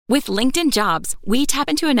With LinkedIn Jobs, we tap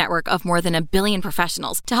into a network of more than 1 billion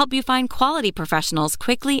professionals to help you find quality professionals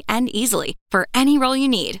quickly and easily for any role you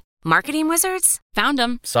need. Marketing wizards? Found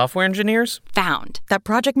them. Software engineers? Found. That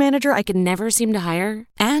project manager I could never seem to hire?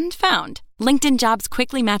 And found. LinkedIn Jobs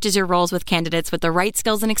quickly matches your roles with candidates with the right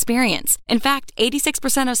skills and experience. In fact,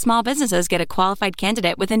 86% of small businesses get a qualified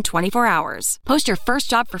candidate within 24 hours. Post your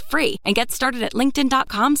first job for free and get started at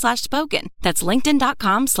linkedin.com/spoken. That's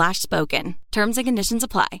linkedin.com/spoken. Terms and conditions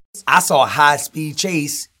apply. I saw a high-speed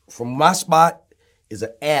chase from my spot is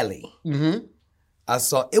an alley. Mm-hmm. I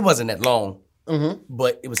saw, it wasn't that long, Mm-hmm.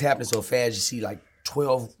 but it was happening so fast. You see like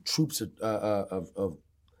 12 troops of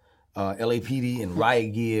LAPD and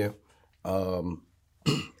riot gear. And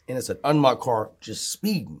it's an unmarked car just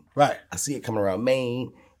speeding. Right. I see it coming around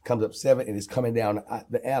Maine, comes up 7, and it's coming down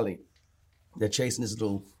the alley. They're chasing this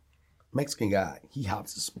little Mexican guy. He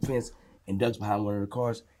hops the fence and ducks behind one of the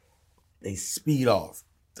cars. They speed off.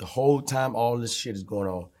 The whole time all this shit is going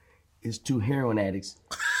on, it's 2 heroin addicts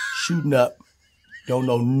shooting up. Don't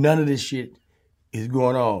know none of this shit is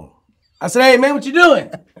going on. I said, hey, man, what you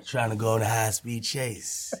doing? I'm trying to go on a high-speed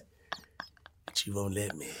chase. But you won't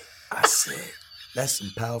let me. I said, that's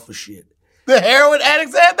some powerful shit. The heroin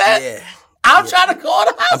addict said that? Yeah. I'm trying to go on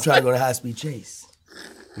a high I'm trying to go on a high-speed chase.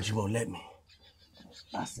 But you won't let me.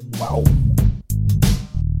 I said, wow.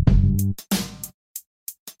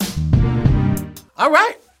 All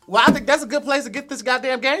right. Well, I think that's a good place to get this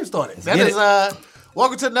goddamn game started.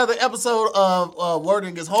 Welcome to another episode of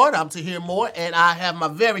Wording is Hard. I'm Tahir Moore, and I have my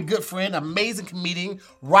very good friend, amazing comedian,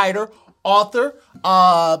 writer, author,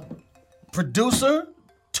 producer,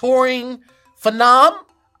 touring phenom,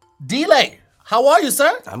 Delay. How are you,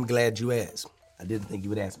 sir? I'm glad you asked. I didn't think you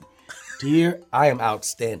would ask me. Tahir, I am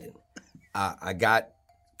outstanding. I got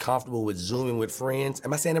comfortable with Zooming with friends.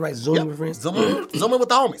 Am I saying it right? Zooming with friends? Zooming with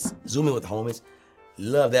the homies. Zooming with homies.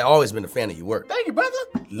 Love that. Always been a fan of your work. Thank you, brother.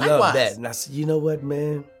 Love Likewise. that. And I said, you know what,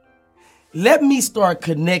 man? Let me start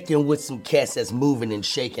connecting with some cats that's moving and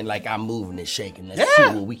shaking like I'm moving and shaking. Let's see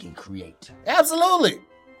what we can create. Absolutely.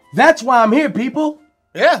 That's why I'm here, people.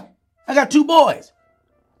 Yeah. I got 2 boys.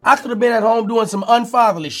 I could have been at home doing some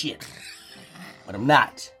unfatherly shit. But I'm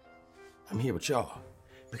not. I'm here with y'all.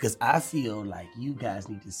 Because I feel like you guys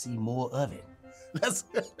need to see more of it.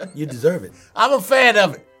 You deserve it. I'm a fan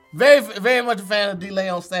of it. Very, very much a fan of Delay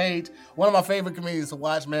on stage. One of my favorite comedians to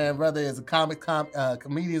watch, man. Brother is a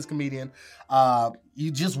comedian's comedian.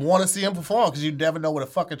 You just want to see him perform because you never know where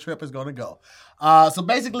the fucking trip is going to go. So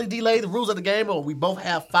basically, Delay, the rules of the game are we both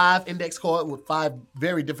have 5 index cards with 5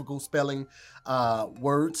 very difficult spelling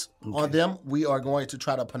words on them. We are going to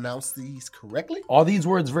try to pronounce these correctly. All these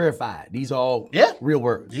words verified. These are all real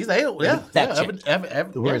words. These are fact-checked.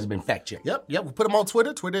 The words have been fact-checked. Yep. We put them on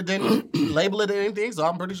Twitter. Twitter didn't label it or anything, so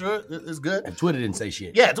I'm pretty sure it's good. And Twitter didn't say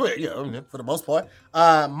shit. Yeah, Twitter, for the most part.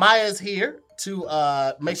 Maya's here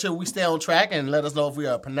to make sure we stay on track and let us know if we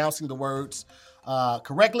are pronouncing the words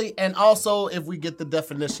correctly, and also if we get the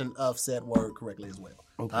definition of said word correctly as well.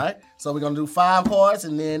 Okay. All right, so we're going to do 5 cards,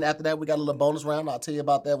 and then after that, we got a little bonus round. I'll tell you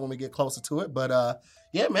about that when we get closer to it. But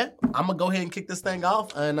yeah, man, I'm going to go ahead and kick this thing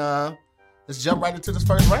off, and let's jump right into this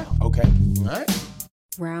first round. Okay. All right.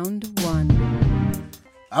 Round 1.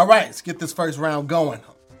 All right, let's get this first round going.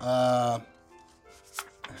 Here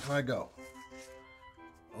I go.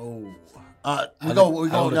 Oh. We go.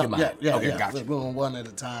 Okay, Gotcha. We're going one at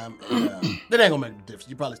a time. That ain't gonna make a difference.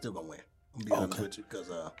 You probably still gonna win. I'm gonna be honest with you because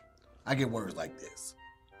I get words like this.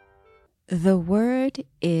 The word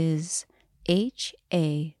is HACHURE.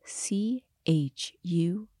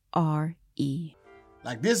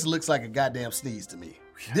 Like this looks like a goddamn sneeze to me.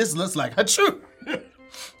 This looks like achoo.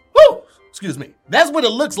 Woo! Excuse me. That's what it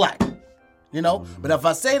looks like. You know. But if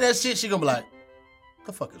I say that shit, she gonna be like,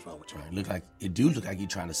 "The fuck is wrong with you?" It do look like you're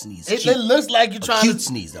trying to sneeze. It looks like you're trying cute to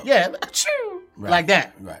sneeze though. Yeah, achoo. Right. Like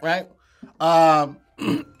that. Right. I'm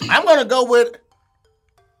gonna go with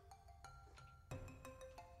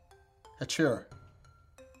Hature.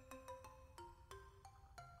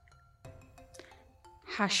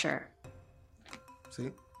 Hasher.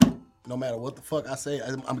 See? No matter what the fuck I say,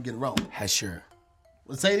 I'm gonna get it wrong. Hasher.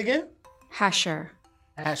 Say it again? Hasher.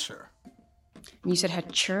 Hasher. You said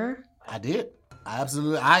Hature? I did. I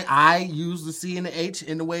absolutely. I use the C and the H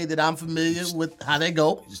in the way that I'm familiar with how they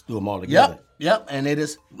go. Just do them all together. Yep. And it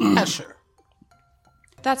is Hasher.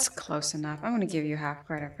 That's close enough. I'm going to give you half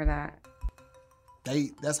credit for that.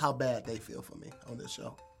 That's how bad they feel for me on this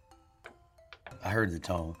show. I heard the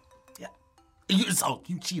tone. Yeah. You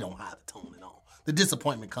cheat on how the tone and all. The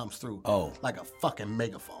disappointment comes through like a fucking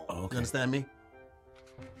megaphone. Oh, okay. You understand me?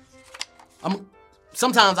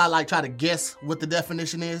 sometimes I like try to guess what the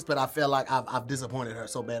definition is, but I feel like I've disappointed her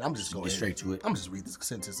so bad. I'm just going straight to it. I'm just read the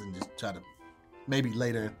sentence and just try to, maybe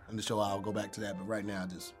later in the show I'll go back to that, but right now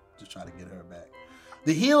just try to get her back.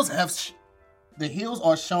 The heels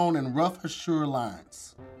are shown in rough, sure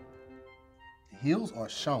lines. The heels are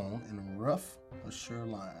shown in rough, sure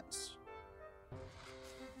lines.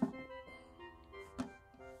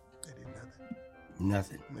 They did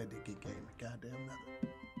Nothing. They gave me goddamn nothing.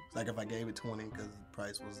 It's like if I gave it 20 because the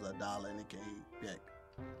price was $1 and it came back.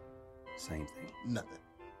 Same thing. Nothing.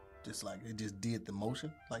 Just like it just did the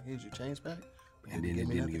motion. Like, here's your change back. And then it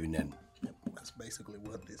didn't give you nothing. Yep, that's basically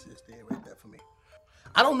what this is there right there for me.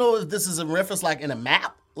 I don't know if this is a reference like in a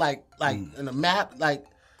map. Like in a map. Like,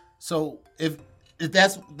 so if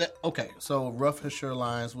that's that, okay, so rough sure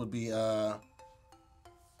lines would be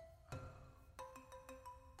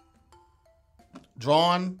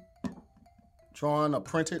drawn or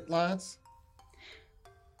printed lines?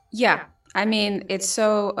 Yeah. I mean, it's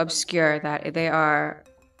so obscure that they are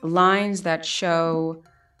lines that show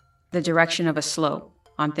the direction of a slope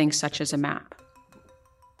on things such as a map.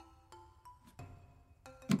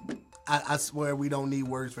 I swear we don't need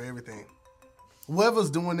words for everything. Whoever's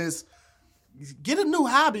doing this, get a new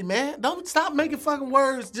hobby, man. Don't stop making fucking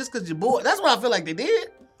words just because you're bored. That's what I feel like they did.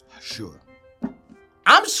 Sure.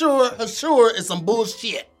 I'm sure it's some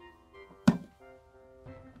bullshit.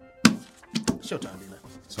 It's your turn, D-Line.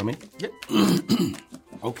 So me? Yep.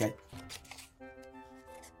 Okay.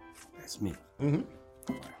 That's me. Mm-hmm.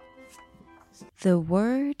 The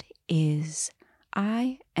word is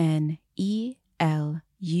INELUCTABLE.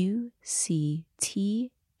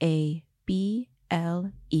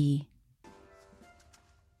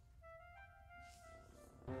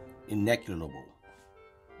 Inequitable.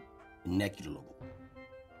 Inequitable.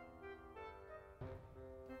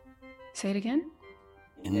 Say it again?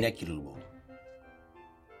 Inequitable.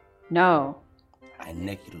 No.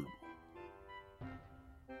 Inequitable.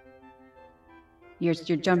 You're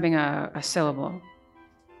jumping a syllable.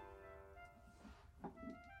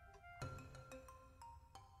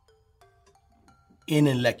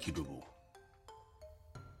 Ineluctable.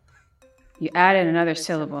 You added another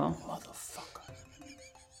syllable. Motherfucker.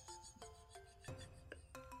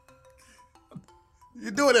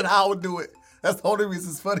 You're doing it how I would do it. That's the only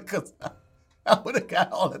reason it's funny, because I would have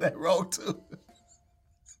got all of that wrong too.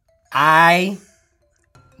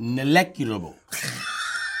 Ineluctable.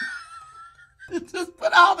 You just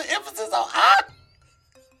put all the emphasis on I.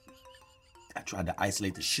 I tried to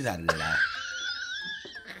isolate the shit out of that eye.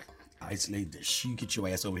 Isolate the shit. Get your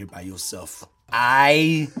ass over here by yourself.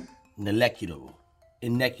 Ineluctable.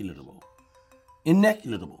 Inequitable.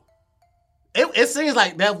 Inequitable. It seems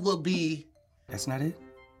like that would be. That's not it?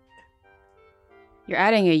 You're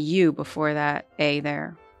adding a U before that A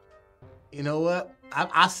there. You know what?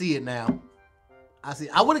 I see it now. I see.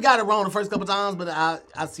 I would have got it wrong the first couple times, but I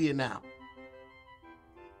see it now.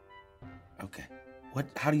 Okay. What?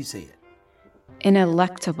 How do you say it?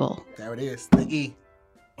 Inelectable. There it is. The E.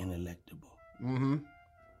 Ineluctable. Mm-hmm.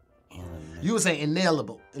 Ineluctable. You were saying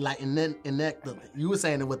inalienable, like ineluctable. You were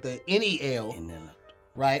saying it with the N-E-L,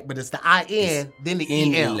 right? But it's the I-N, then the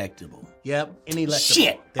E-L. Ineluctable. Yep, ineluctable.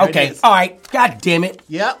 Shit. There it Okay. is. All right. God damn it.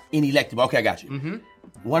 Yep. Ineluctable. Okay, I got you. Mm-hmm.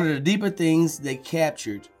 One of the deeper things they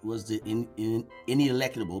captured was the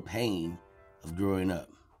ineluctable pain of growing up.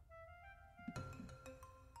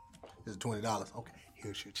 It's $20. Okay,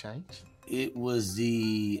 here's your change. It was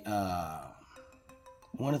the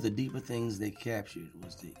one of the deeper things they captured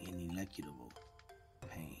was the ineluctable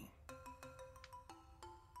pain.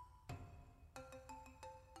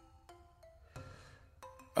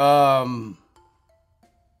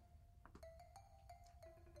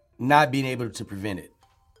 Not being able to prevent it.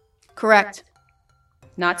 Correct.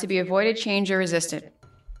 Not to be avoided, changed, or resisted.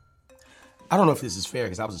 I don't know if this is fair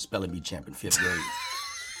because I was a spelling bee champ in 5th grade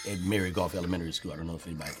at Mary Golf Elementary School. I don't know if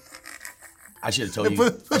anybody. I should have told you.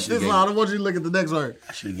 Put this on. I want you to look at the next word.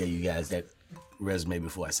 I should have gave you guys that resume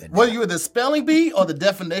before I said that. Were you the spelling bee or the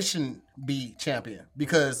definition bee champion?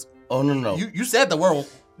 Because Oh no. you said the word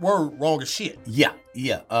wrong as shit. Yeah.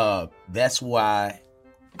 That's why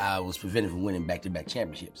I was prevented from winning back-to-back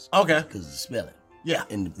championships. Okay. Because of the spelling. Yeah.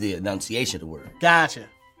 And the enunciation of the word. Gotcha.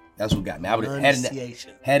 That's what got me. I would have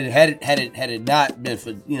Enunciation. had it not been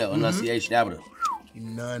for enunciation, I would have.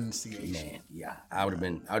 Enunciation. Man, yeah, I would have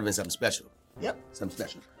been something special. Yep. Something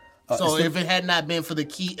special. So if it had not been for the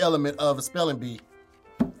key element of a spelling bee,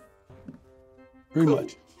 pretty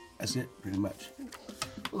much. That's it. Pretty much.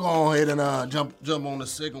 we're gonna go ahead and jump on the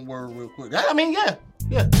second word real quick. I mean, yeah.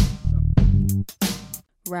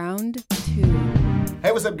 Round 2.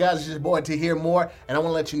 Hey, what's up, guys? It's your boy Tahir More, and I want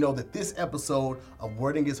to let you know that this episode of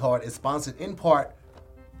Wording is Hard is sponsored in part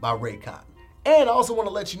by Raycon. And I also want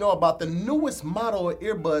to let you know about the newest model of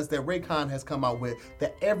earbuds that Raycon has come out with,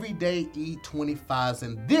 the Everyday E25s,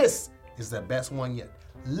 and this is the best one yet.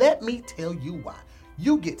 Let me tell you why.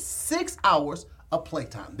 You get 6 hours of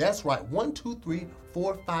playtime. That's right, 1, 2, 3,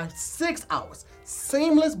 4, 5, 6 hours.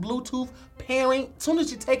 Seamless Bluetooth pairing. As soon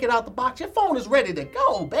as you take it out the box, your phone is ready to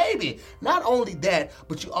go, baby. Not only that,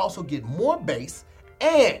 but you also get more bass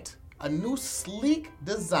and a new sleek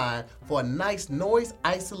design for a nice noise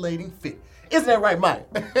isolating fit. Isn't that right, Maya?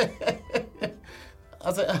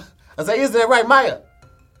 I say, isn't that right, Maya?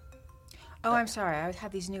 Oh, I'm sorry. I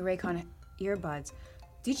have these new Raycon earbuds.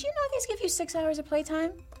 Did you know these give you 6 hours of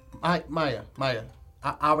playtime? Maya,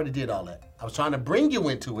 I already did all that. I was trying to bring you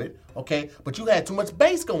into it, okay? But you had too much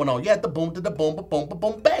bass going on. You had the boom to the boom, boom, boom,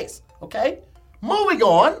 boom bass, okay? Moving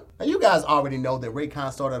on. Now, you guys already know that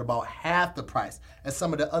Raycon started at about half the price as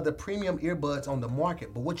some of the other premium earbuds on the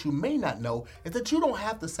market. But what you may not know is that you don't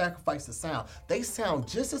have to sacrifice the sound. They sound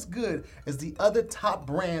just as good as the other top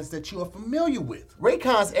brands that you are familiar with.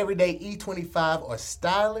 Raycon's Everyday E25 are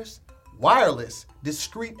stylish, wireless,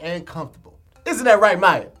 discreet, and comfortable. Isn't that right,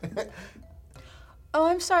 Maya? Oh,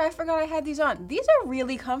 I'm sorry. I forgot I had these on. These are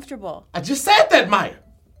really comfortable. I just said that, Maya.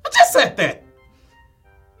 I just said that.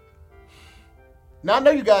 Now, I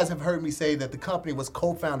know you guys have heard me say that the company was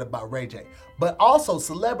co-founded by Ray J, but also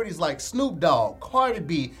celebrities like Snoop Dogg, Cardi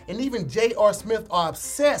B, and even J.R. Smith are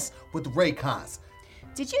obsessed with Raycons.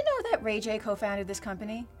 Did you know that Ray J co-founded this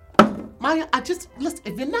company? Maya, listen,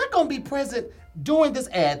 if you're not going to be present during this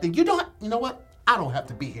ad, then you know what? I don't have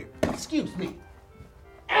to be here. Excuse me.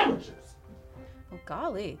 Amateurs. Oh,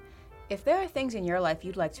 golly. If there are things in your life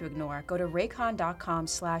you'd like to ignore, go to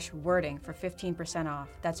raycon.com/wording for 15% off.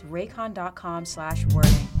 That's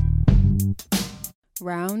raycon.com/wording.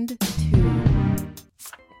 Round 2. I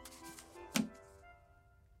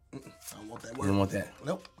don't want that word. You don't want that?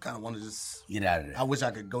 Nope. Kind of want to just Get out of there. I wish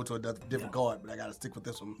I could go to a different card, but I got to stick with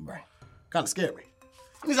this one. Right. Kind of scary.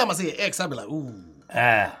 Anytime I see an X, I'd be like, ooh.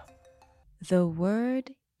 Ah. The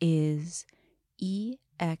word is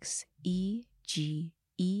EXEGESIS.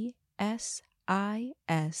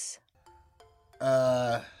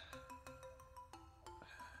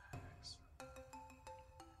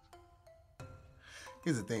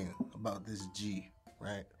 Here's the thing about this G,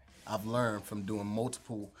 right? I've learned from doing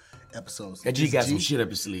multiple episodes. That G this got some shit up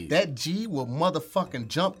his sleeve. That G will motherfucking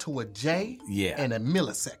jump to a J in a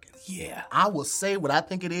millisecond. Yeah. I will say what I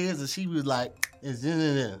think it is, and she was like,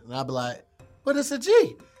 and I'll be like, but it's a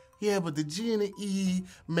G. Yeah, but the G and the E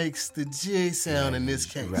makes the J sound in this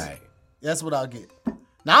case. Right. That's what I'll get.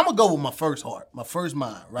 Now, I'm going to go with my first heart, my first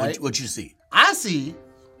mind, right? What you see? I see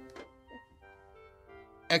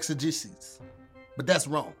exegesis, but that's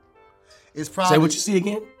wrong. It's probably... Say what you see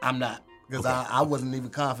again? I'm not, because I wasn't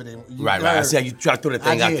even confident. Right. I see how you try to throw that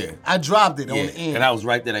thing out there. I dropped it on the end. And I was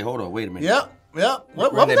right there like, hold on, wait a minute. Yep.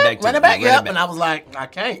 What Run was that that? back to Run me. it back, Run it yep. back. And I was like, I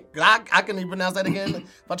can't. I couldn't even pronounce that again if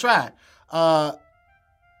I tried.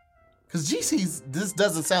 Because GC's, this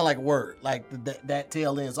doesn't sound like a word, like that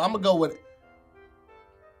tail end. So I'm going to go with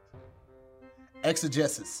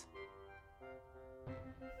exegesis.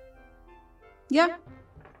 Yeah.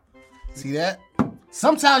 See that?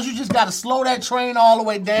 Sometimes you just got to slow that train all the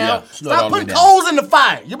way down. Yeah, slow it all Stop the way putting down. coals in the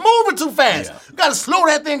fire. You're moving too fast. Yeah. You got to slow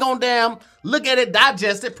that thing on down, look at it,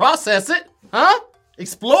 digest it, process it,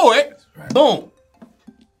 explore it. Right. Boom.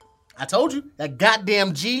 I told you, that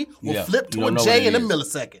goddamn G will flip You to a don't know J what in a it is.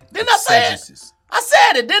 millisecond. Didn't I say it? Exegesis. I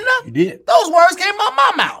said it, didn't I? You did. Those words came out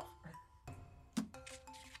my mouth.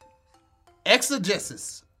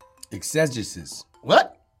 Exegesis. Exegesis.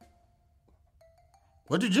 What?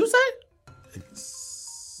 What did you say?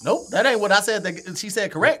 Nope, that ain't what I said. She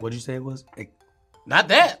said correct. What'd you say it was? Not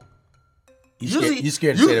that. You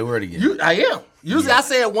scared to say that word again. I am. Usually I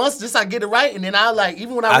say it once, just I get it right, and then I like,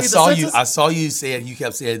 even when I read the sentence. I saw you saying, you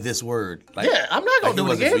kept saying this word. Like, Yeah, I'm not going to like do it it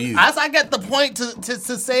wasn't again. for you. As I get the point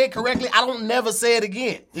to say it correctly, I don't never say it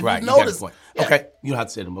again. If Right, you you got notice. the point. Yeah. Okay, you don't have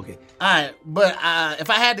to say them, okay. All right, but if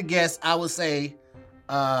I had to guess, I would say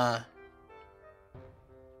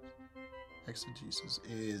exegesis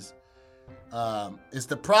is it's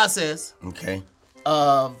the process Okay.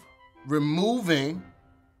 of removing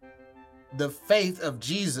the faith of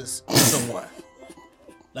Jesus in someone.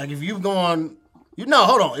 Like if you've gone,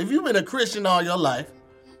 hold on. If you've been a Christian all your life,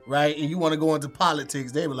 right, and you want to go into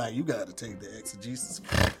politics, they were like, you got to take the exegesis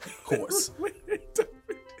course.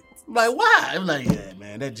 I'm like, why? I'm like, yeah,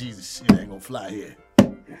 man, that Jesus shit ain't gonna fly here.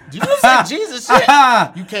 Did you say Jesus shit?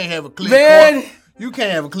 You can't have a clear Man. You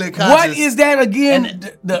can't have a clear conscience. What is that again?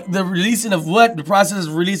 The releasing of what? The process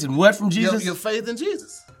of releasing what from Jesus? Your faith in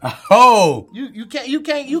Jesus. Oh. You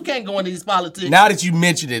can't go into these politics. Now that you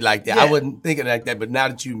mentioned it like that, Yeah. I wasn't thinking like that, but now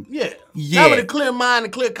that you Now with a clear mind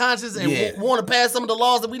and clear conscience and want to pass some of the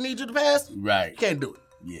laws that we need you to pass, right. You can't do it.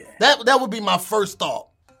 Yeah. That would be my first thought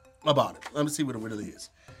about it. Let me see what it really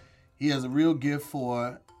is. He has a real gift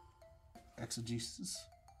for exegesis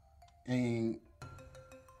and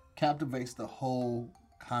captivates the whole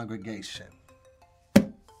congregation.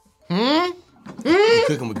 You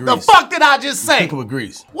cooking with grease. The fuck did I just say? Cooking with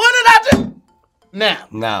grease. What did I just...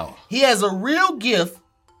 Now. He has a real gift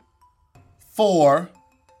for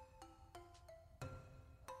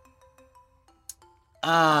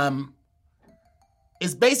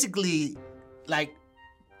it's basically like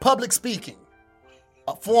public speaking.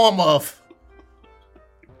 A form of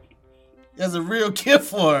he has a real gift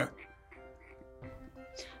for.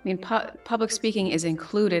 I mean, public speaking is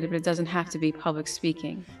included, but it doesn't have to be public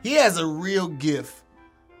speaking. He has a real gift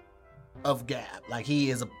of gab. Like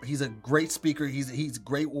he's a great speaker. He's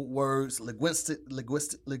great with words. Linguistic. There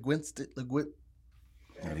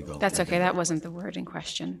you go. That's okay. That wasn't the word in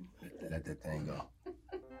question. Let that thing go.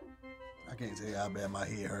 I can't tell you how bad my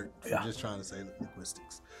head hurt. I'm just trying to say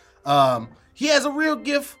linguistics. He has a real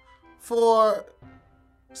gift for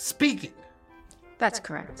speaking. That's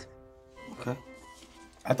correct. Okay.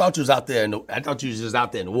 I thought you was out there. I thought you was just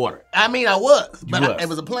out there in the water. I mean, I was, but it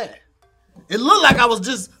was a plan. It looked like I was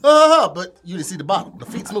just, but you didn't see the bottom. The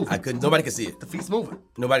feet's moving. I couldn't. Nobody could see it. The feet's moving.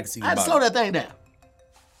 Nobody could see the I had to bottom. slow that thing down.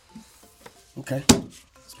 Okay.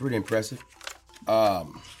 It's pretty impressive. You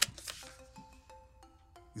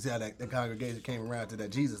see how that congregation came around to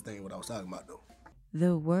that Jesus thing, what I was talking about, though.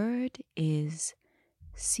 The word is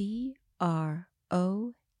Croesus.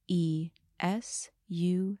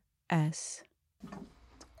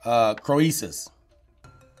 Croesus.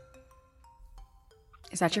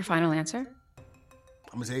 Is that your final answer? I'm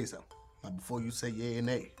going to tell you something. Now, before you say yay and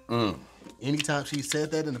nay, anytime she said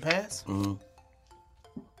that in the past, that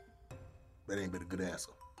ain't been a good answer.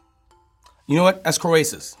 You know what? That's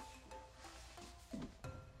Croesus.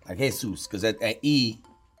 Like Jesus, because that E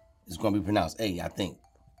is going to be pronounced A, I think.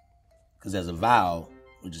 Because there's a vowel,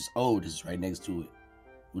 which is O, this is right next to it.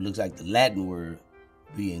 It looks like the Latin word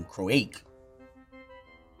being croake.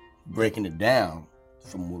 Breaking it down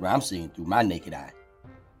from what I'm seeing through my naked eye.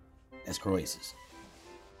 That's Croesus.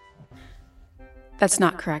 That's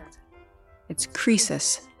not correct. It's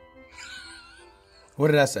Croesus.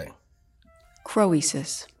 What did I say?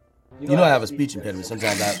 Croesus. You know I have a speech impediment.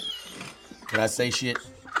 Sometimes when I say shit,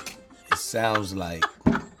 it sounds like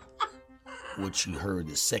what you heard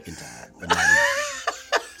the second time.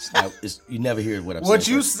 But you never hear what I'm saying. What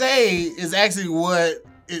you say is actually what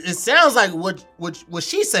it sounds like what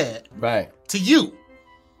she said. Right. To you.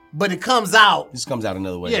 But it comes out. This comes out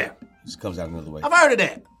another way. Yeah. This comes out another way. I've heard of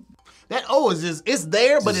that. That O is just, it's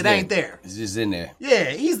there, but it ain't there. It's just in there.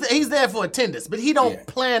 Yeah, he's there for attendance, but he don't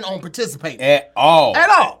plan on participating. At all. At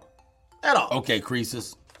all. Okay,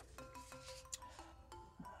 Croesus.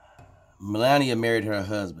 Melania married her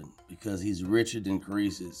husband because he's richer than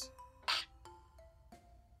Croesus.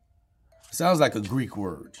 Sounds like a Greek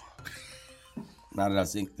word. Now that I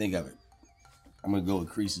think of it, I'm going to go with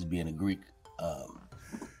Croesus being a Greek.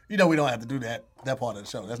 You know we don't have to do that part of the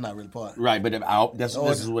show. That's not really part. Right, but this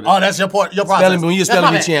is what. That's your part. Your process. When you're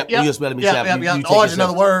spelling me champ, when you're spelling me champ, you take origin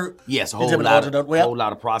another word. Yes, a whole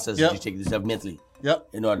lot of processes you take yourself mentally. Yep.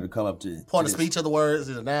 In order to come up to part of speech of the words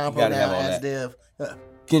is a noun, pronoun, adjective.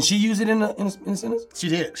 Can she use it in a sentence? She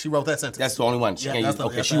did. She wrote that sentence. That's the only one. She can't use it.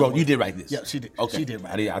 Okay, she wrote. You did write this. Yeah, she did. Okay, she did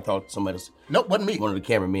write it. I thought somebody else. Nope, wasn't me. One of the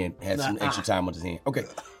cameramen had some extra time on his hand. Okay.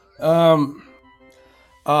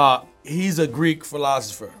 He's a Greek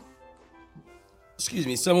philosopher. Excuse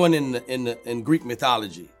me, someone in Greek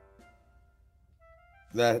mythology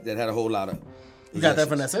that had a whole lot of. You got that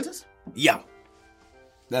from that sentence? Yeah,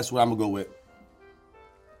 that's what I'm gonna go with.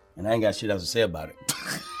 And I ain't got shit else to say about it.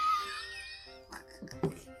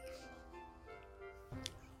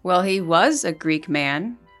 Well, he was a Greek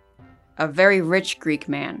man, a very rich Greek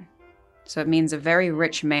man. So it means a very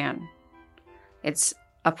rich man. It's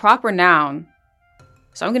a proper noun.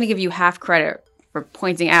 So I'm going to give you half credit for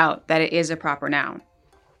pointing out that it is a proper noun.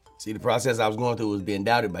 See, the process I was going through was being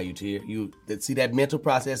doubted by you, Tahir. See, that mental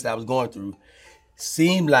process I was going through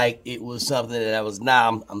seemed like it was something that I was,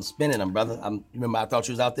 I'm spinning them, brother. Remember I thought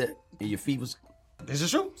you was out there and your feet was... This is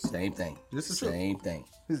true. Same thing. This is true. Same thing.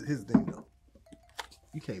 Here's the thing, though.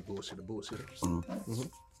 You can't bullshit a bullshitter. All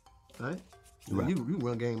right? You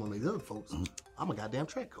run game on these other folks. I'm a goddamn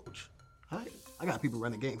track coach. I got people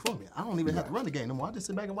running the game for me. I don't even have to run the game no more. I just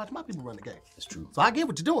sit back and watch my people run the game. It's true. So I get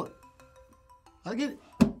what you're doing. I get it.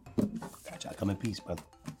 Gotcha. I come in peace, brother.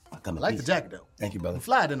 I come in I like peace. the jacket, though. Thank you, brother. I'm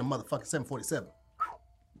flying in the motherfucking 747.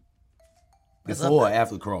 Before or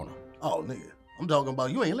after Corona? Oh, nigga. I'm talking about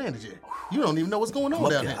you ain't landed yet. You don't even know what's going on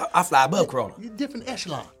down here. I fly above Corona. You're different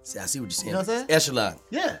echelon. See, I see what you're saying. You know what I'm saying? Echelon.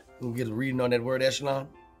 Yeah. We get a reading on that word echelon?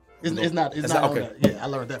 It's not okay. on that. Yeah, I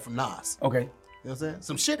learned that from Nas. Okay. You know what I'm saying?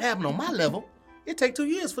 Some shit happened on my level. It take 2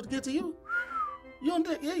 years for it to get to you. You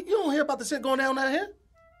don't hear about the shit going down out here?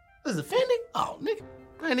 This is offending? Oh, nigga.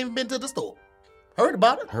 I ain't even been to the store. Heard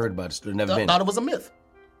about it. Heard about it. Still never been. Thought it was a myth.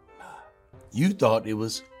 You thought it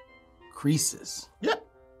was creases. Yep.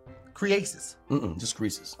 Creases. Just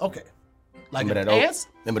creases. Okay. Like Remember an that ants?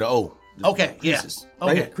 Remember the O. Okay, Creases. yeah.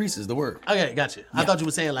 Right Okay. here, creases, the word. Okay, gotcha. I thought you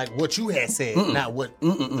were saying like what you had said, not what.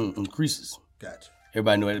 Creases. Gotcha.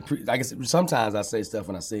 Everybody know it. I guess sometimes I say stuff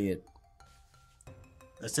when I say it.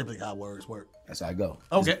 That's typically how words work. That's how I go.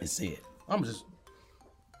 Okay. It's said. I'm just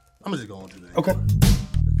going through that. Okay.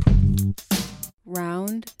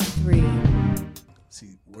 Round 3.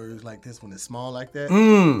 See, words like this when it's small like that,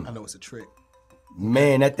 I know it's a trick.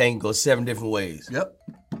 Man, that thing goes 7 different ways. Yep.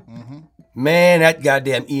 Man, that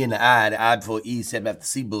goddamn E in the eye before E set after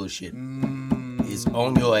C bullshit is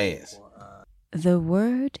on your ass. The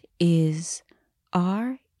word is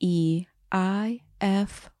REIFY. I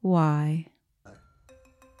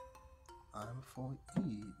before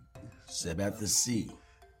E. Set after C.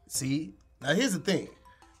 See? Now here's the thing.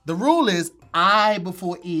 The rule is I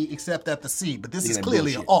before E except at the C, but this Look is at that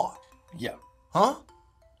clearly an bullshit. R. Yeah. Huh?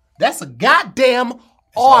 That's a goddamn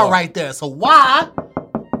R right there. So why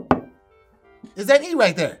is that E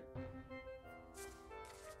right there?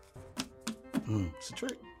 It's a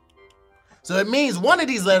trick. So it means one of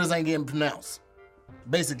these letters ain't getting pronounced.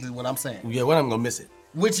 Basically what I'm saying. Yeah, what I'm gonna miss it.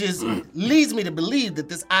 Which is leads me to believe that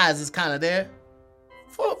this eyes is kind of there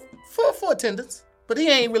for attendance. But he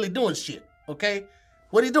ain't really doing shit, okay?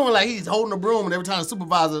 What he doing, like he's holding a broom and every time the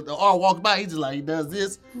supervisor, the R walks by, he just like, he does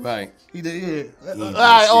this. Right. He did, yeah. All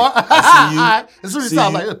right, R. I see you. All right. As soon as he See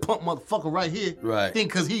sounds you. like, this punk motherfucker right here. Right.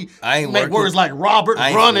 Think because he I ain't make working. words like Robert, I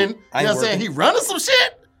ain't running. working. You know what I'm saying? working. He running some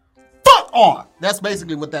shit? Fuck R. That's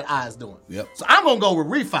basically what that I is doing. Yep. So I'm going to go with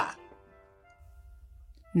refi.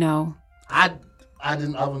 No. I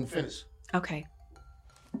wouldn't finish. Okay.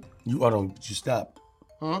 You don't you stop.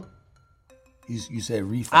 Huh? You said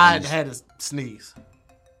refi. I had to sneeze.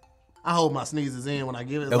 I hold my sneezes in when I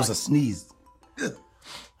give it. That was a sneeze.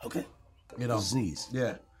 Okay. You It know. was a sneeze.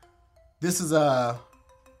 Yeah. This is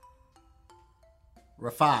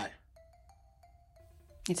refi.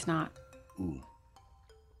 It's not. Ooh.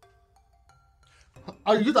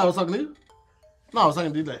 Oh, you thought I was talking to you? No, I was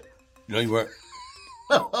talking to you today. No, you weren't.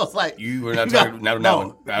 No, I was like, You were not got- talking.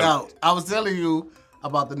 No. No, I was telling you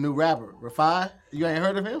about the new rapper, Refi. You ain't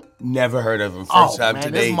heard of him? Never heard of him. First time man,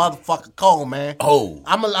 today. this motherfucker cold, man. Oh.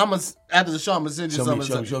 I'm after the show, I'm gonna send you Show me,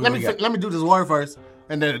 something. show me let what me you got. let me do this word first,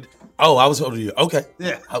 and then Oh, I was holding you. Okay.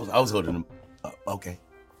 Yeah. I was holding him. Okay.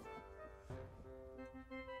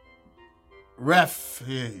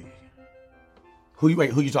 Refi. Who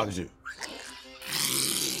you talking to?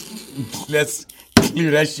 Let's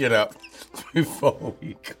clear that shit up before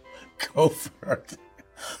we go further.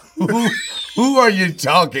 Who are you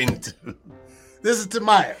talking to? This is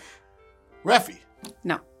Tamaya. Refi.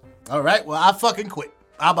 No. All right, well, I fucking quit.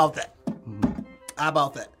 How about that? How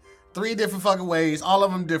about that? 3 different fucking ways, all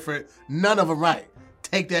of them different, none of them right.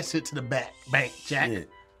 Take that shit to the bank, Jack. Yeah.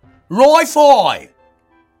 Roy Foy.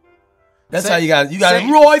 That's how you got it. You got it.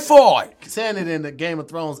 Roy Foy. Saying it in the Game of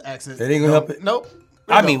Thrones accent. That ain't gonna help it? Nope.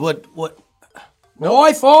 I mean, what?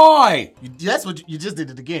 Roy Foy. That's what you just did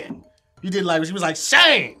it again. You did like, she was like,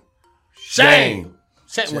 Shane. Shame.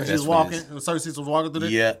 Shane, when she That's was what it walking, is. when Cersei was walking through there.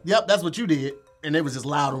 Yeah. Yep, that's what you did. And it was just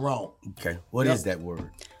loud and wrong. Okay. What is that word?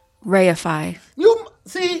 Reify. You,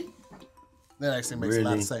 see? That actually makes a lot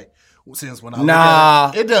Really? to say. Since when I Nah.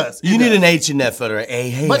 look at it does. You It need does. an H in that for the A.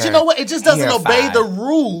 Hey, But you know what? It just doesn't hair obey fine. the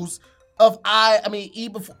rules of I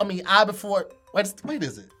before. Wait,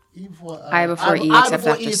 is it? E before I before E,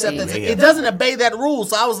 except after C. It doesn't obey that rule.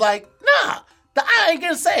 So I was like, nah, the I ain't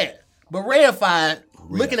getting said. But reified,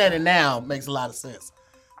 looking at it now, makes a lot of sense.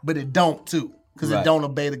 But it don't too. Because it Right. don't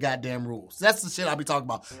obey the goddamn rules. That's the shit I be talking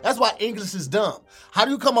about. That's why English is dumb. How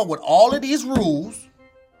do you come up with all of these rules,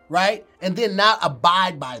 right? And then not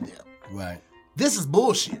abide by them? Right. This is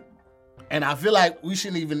bullshit. And I feel like we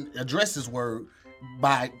shouldn't even address this word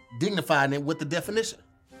by dignifying it with the definition.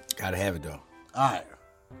 Gotta have it though. All right.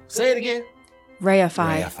 Say it again.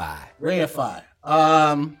 Reify. Reify.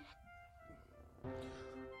 Reify.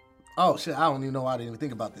 Oh shit, I don't even know why I didn't even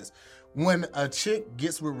think about this. When a chick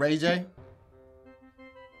gets with Ray J,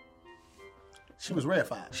 she was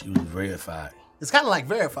rarefied. She was verified. It's kind of like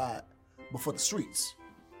verified, but for the streets.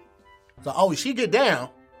 So, she get down,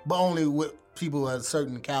 but only with people of a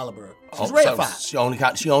certain caliber. She's rarefied. She only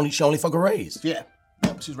fuck a raise. Yeah.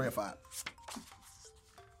 Yep, she's rarefied.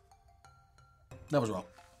 That was wrong.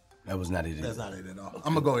 That was not it. That's not it at all.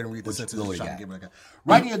 I'm going to go ahead and read the sentence. Trying to give it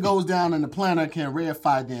Writing it goes down and the planner can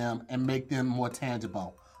rarefy them and make them more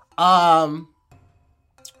tangible. Rarefy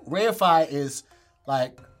is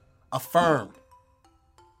like affirm.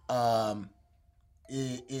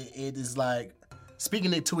 It is like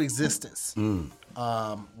speaking it to existence.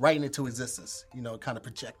 Writing it to existence. Kind of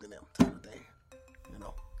projecting them type of thing.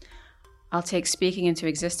 I'll take speaking into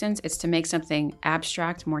existence. It's to make something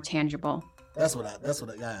abstract more tangible. That's what I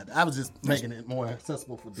got. I was just making it more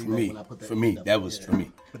accessible for D-Lo when I put that. For me, that was for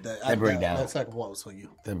me. But that breakdown. That second one was for you.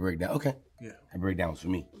 That breakdown. Okay. Yeah. That breakdown was for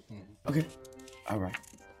me. Mm-hmm. Okay. All right.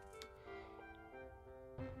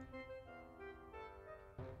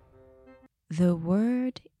 The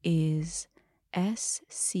word is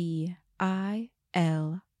SCILICET. How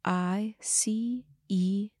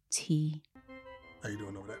you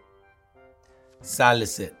doing over there?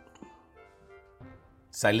 Solicit.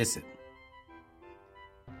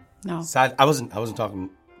 No. I wasn't talking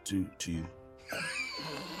to you.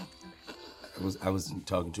 I wasn't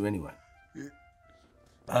talking to anyone. You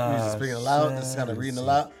just speaking aloud, just kind of reading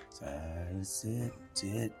aloud.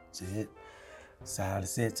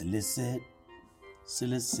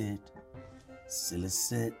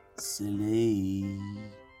 Solicit, silly.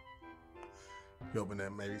 You open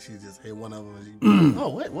that, maybe she just hit one of them. And oh,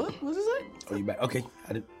 wait, what? What is it? Oh, you back? Okay.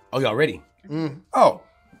 Y'all ready? Mm. Oh.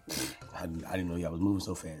 I didn't know y'all was moving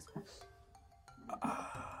so fast.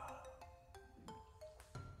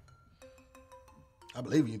 I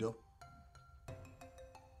believe you, though.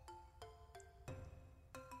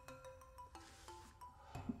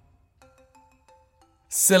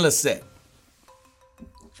 Silicet.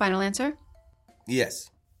 Final answer? Yes.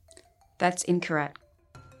 That's incorrect.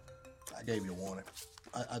 I gave you a warning.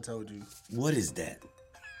 I told you. What is that?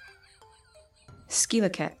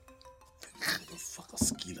 Skiliket. Fuck a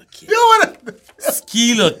Skiliket. You would have.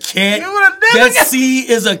 Skiliket. You would have never. That C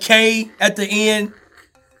is a K at the end.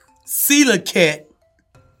 Skiliket.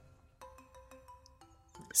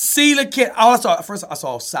 Skiliket. Oh, first I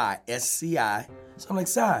saw Psy. S-C-I. So I'm like,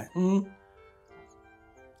 Psy.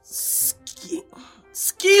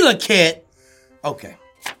 Skiliket. Okay.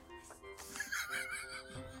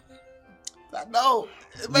 I know.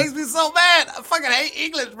 It makes me so mad. I fucking hate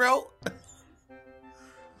English, bro.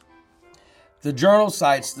 The journal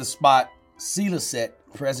cites the spot Silicet,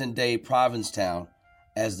 present-day Provincetown,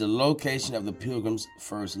 as the location of the Pilgrims'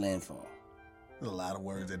 first landfall. There's a lot of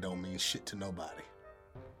words that don't mean shit to nobody.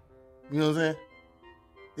 You know what I'm saying?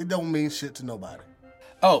 It don't mean shit to nobody.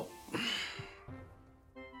 Oh.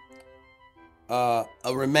 A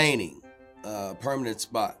remaining, permanent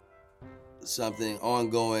spot. Something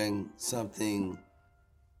ongoing, something.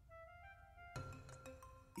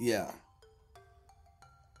 Yeah.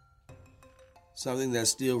 Something that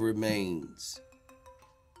still remains.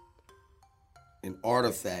 An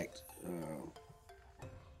artifact.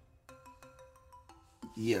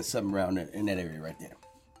 Yeah, something around there, in that area right there.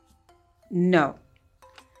 No.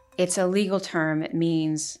 It's a legal term. It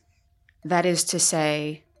means, that is to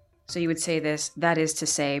say, so you would say this, that is to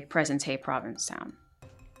say, present-day Provincetown.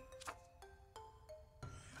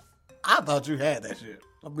 I thought you had that shit.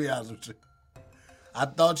 I'll be honest with you. I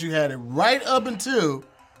thought you had it right up until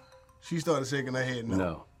she started shaking her head.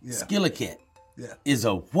 No. Yeah. Skiliket. Yeah. Is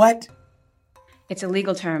a what? It's a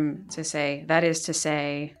legal term to say, that is to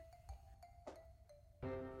say.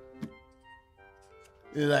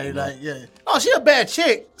 Yeah. Oh, she a bad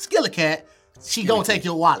chick. Skiliket. She gonna take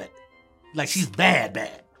your wallet. Like she's bad.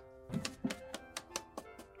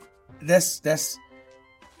 That's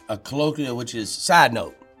a colloquial, which is side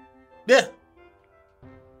note. Yeah.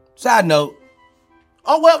 Side note.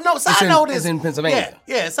 Oh well, no. Side note is in Pennsylvania.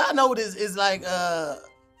 Yeah. Side note is like.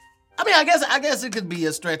 I mean, I guess it could be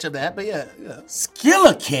a stretch of that, but yeah.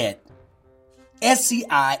 Skiliket.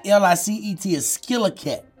 Scilicet is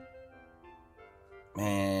Skiliket.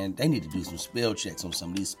 Man, they need to do some spell checks on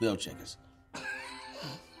some of these spell checkers.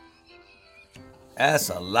 That's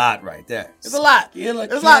a lot right there. It's a lot. Skiliket.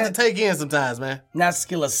 It's a lot to take in sometimes, man. Not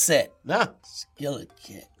Skiliset. Nah.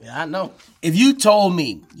 Skiliket. Yeah, I know. If you told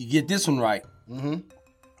me you get this one right, you're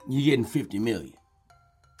getting $50 million.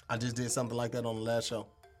 I just did something like that on the last show.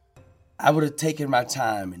 I would have taken my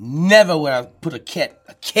time and never would I put a cat.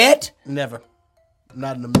 A cat? Never.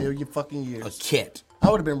 Not in a million fucking years. A cat. I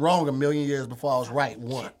would have been wrong a million years before I was right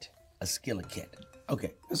one. a skillicat.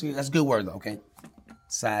 Okay, that's a good word though. Okay.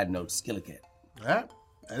 Side note, skillicat. All right.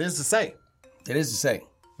 That is to say. That is to say.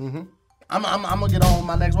 Mm-hmm. I'm gonna get on with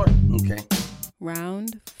my next word. Okay.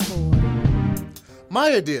 Round 4.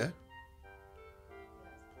 Maya, dear,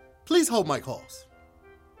 please hold my calls.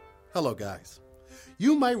 Hello, guys.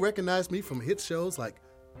 You might recognize me from hit shows like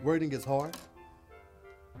Wording is Hard.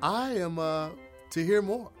 I am Tahir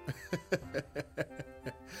more.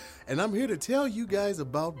 And I'm here to tell you guys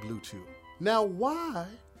about Bluetooth. Now, why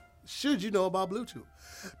should you know about Bluetooth?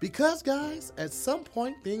 Because, guys, at some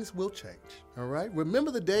point, things will change, all right?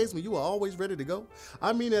 Remember the days when you were always ready to go?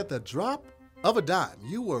 I mean, at the drop of a dime,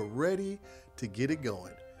 you were ready to get it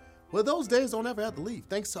going. Well, those days don't ever have to leave,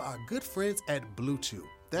 thanks to our good friends at Bluetooth.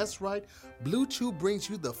 That's right, Bluetooth brings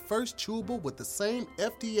you the first chewable with the same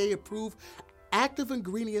FDA-approved active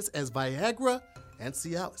ingredients as Viagra and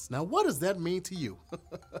Cialis. Now, what does that mean to you?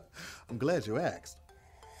 I'm glad you asked.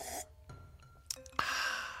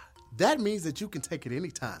 That means that you can take it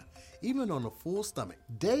anytime, even on a full stomach,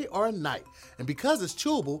 day or night. And because it's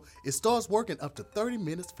chewable, it starts working up to 30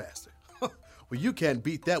 minutes faster. Well, you can't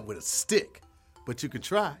beat that with a stick, but you can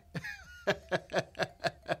try.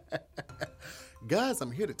 Guys,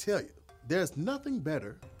 I'm here to tell you, there's nothing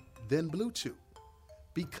better than Bluetooth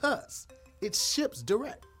because it ships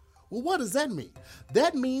direct. Well, what does that mean?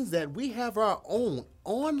 That means that we have our own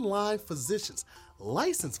online physicians,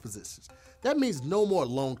 licensed physicians. That means no more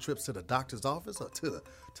long trips to the doctor's office or to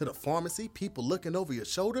the pharmacy, people looking over your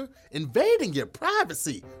shoulder, invading your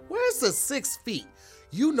privacy. Where's the 6 feet?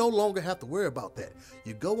 You no longer have to worry about that.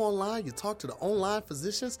 You go online, you talk to the online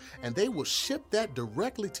physicians, and they will ship that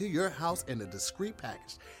directly to your house in a discreet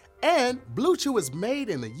package. And Bluetooth is made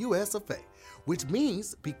in the US of A, which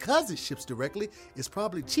means because it ships directly, it's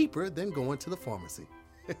probably cheaper than going to the pharmacy.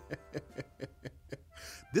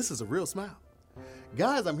 This is a real smile.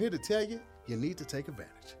 Guys, I'm here to tell you, you need to take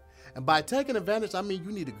advantage. And by taking advantage, I mean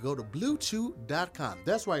you need to go to Bluechew.com.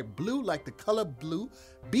 That's right, blue like the color blue,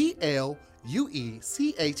 BLUECHEW.com.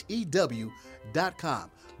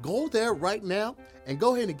 Go there right now and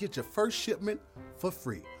go ahead and get your first shipment for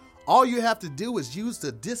free. All you have to do is use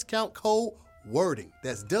the discount code WORDING.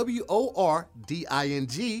 That's WORDING.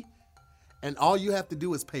 And all you have to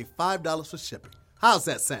do is pay $5 for shipping. How's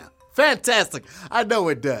that sound? Fantastic. I know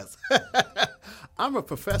it does. I'm a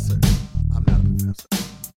professor. I'm not a professor.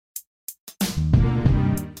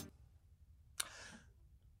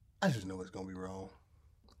 I just know it's going to be wrong.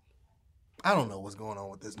 I don't know what's going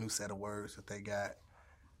on with this new set of words that they got.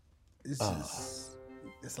 It's just,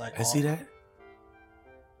 it's like... I see that.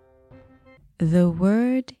 The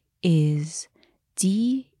word is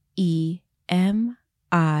DEMIURGE.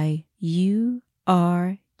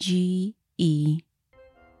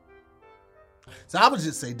 So I would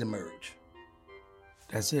just say demerge.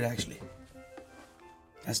 That's it, actually.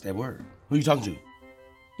 That's that word. Who you talking to?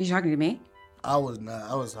 You talking to me? I was not.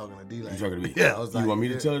 I was talking to D-Lane. You talking to me? Yeah, I was You want me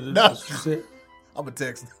to tell her No. what you said? I'm a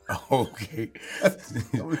text. Okay. I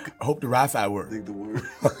hope the Wi-Fi works. Think the word.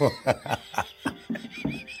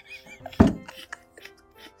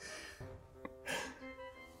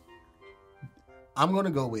 I'm going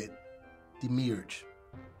to go with demerge.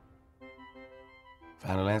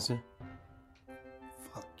 Final answer?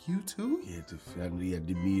 Fuck you too? Yeah, the family of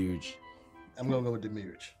Demerge. I'm going to go with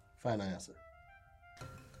demerge. Final answer.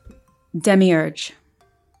 Demiurge.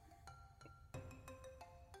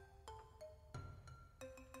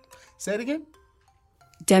 Say it again?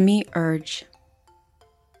 Demiurge.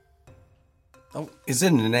 Oh, It's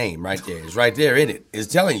in the name right there. It's right there in it.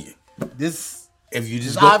 It's telling you. this If you is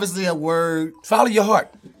just go, obviously a word follow your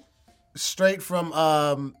heart. straight from,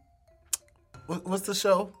 what's the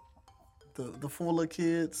show? The Fuller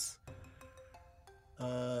Kids.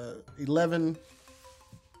 11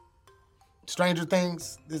 Stranger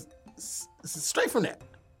Things. This is straight from that.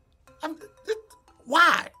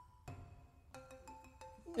 Why?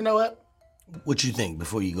 You know what? What you think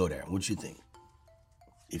before you go there? What you think?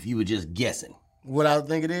 If you were just guessing. What I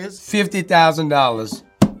think it is? $50,000.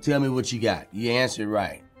 Tell me what you got. You answered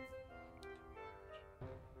right.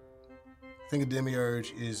 I think a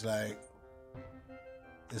demiurge is like,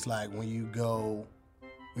 it's like when you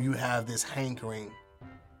have this hankering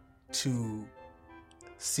to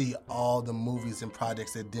see all the movies and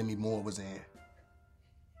projects that Demi Moore was in.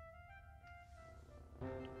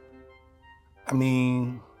 I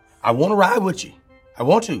mean, I want to ride with you. I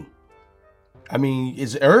want to. I mean,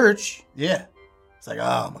 it's urge. Yeah. It's like,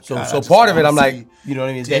 oh my God. So part of it, I'm like, you know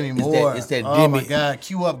what I mean? Demi Moore. It's that oh Demi. my God.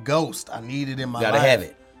 Cue up Ghost. I need it in my Gotta life. have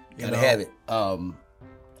it. You Gotta know? have it.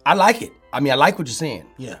 I like it. I mean, I like what you're saying.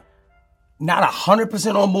 Yeah. Not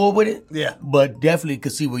 100% on board with it. Yeah. But definitely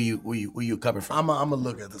could see where you're coming from. I'm gonna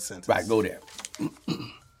look at the sentence. Right, go there.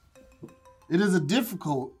 It is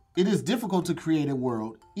difficult to create a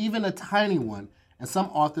world, even a tiny one, and some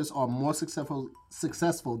authors are more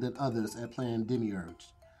successful than others at playing demiurge.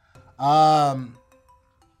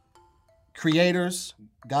 Creators,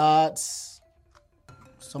 gods,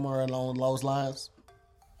 somewhere along those lines.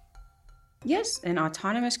 Yes, an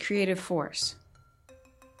autonomous creative force.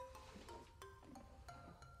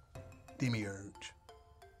 Demiurge.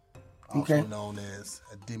 Also known as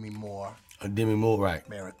a demi-more. A demi-more, right.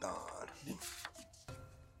 Marathon.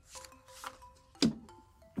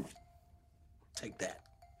 Take that.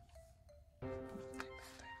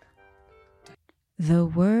 The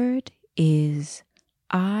word is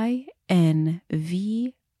INVIGILATE.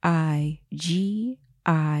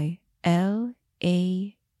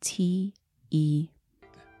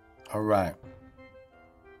 All right.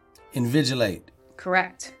 Invigilate.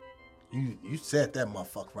 Correct. You said that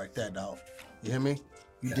motherfucker right there, dog. You hear me?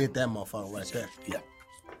 You did that motherfucker right there. Yeah.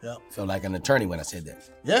 Yep. Felt like an attorney when I said that.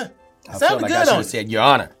 Yeah. I Sounded felt like good I should on have you. said, Your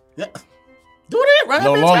Honor. Yeah. Do it right.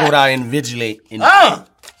 No bitch, longer right. would I invigilate.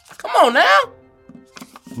 Come on now.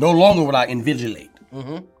 No longer would I invigilate.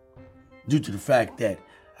 Due to the fact that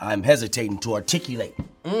I'm hesitating to articulate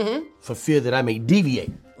for fear that I may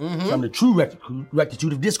deviate from the true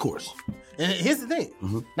rectitude of discourse. And here's the thing.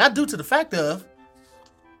 Not due to the fact of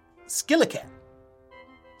skillicat.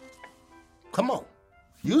 Come on.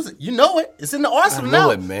 Use it. You know it. It's in the arsenal I know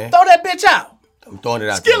now. it, man. Throw that bitch out. I'm throwing it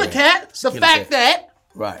out there, man. Skillicat. The fact that.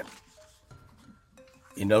 Right.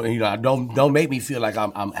 You know, don't make me feel like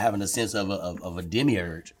I'm having a sense of a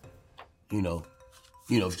demiurge. You know,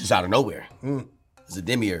 just out of nowhere. It's a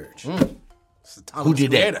demiurge. Who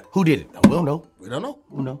did that? Who did it? We don't know. We don't know.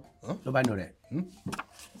 Who know? Nobody know that.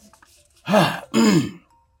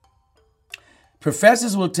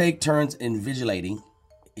 Professors will take turns invigilating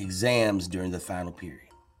exams during the final period.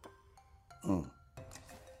 I'm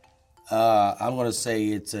going to say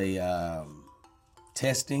it's a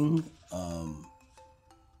testing,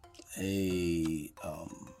 a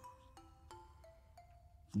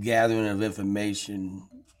gathering of information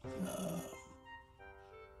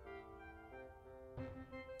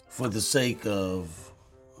for the sake of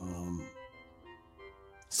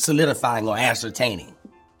solidifying or ascertaining.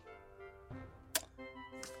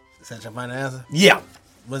 Is that your final answer? Yeah.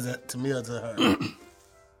 Was it to me or to her?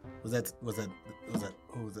 was that who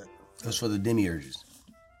was that? That's for the demiurges.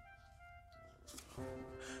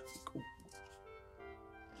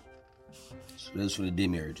 So that's for the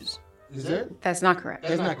demiurges. Is it? That's not correct.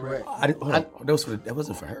 That's not correct. That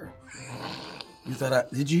wasn't for her. You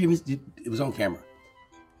thought did you hear me? It was on camera.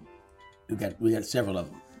 We had several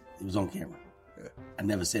of them. It was on camera. Yeah. I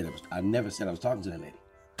never said I was talking to that lady.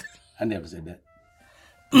 I never said that.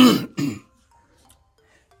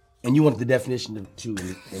 And you wanted the definition of to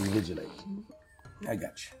invigilate. I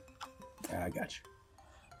got you.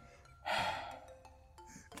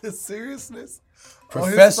 The seriousness.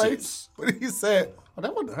 Professors. On his face, what he said. Oh,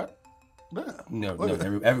 that wasn't her. No.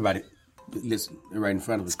 Everybody, listen. They're right in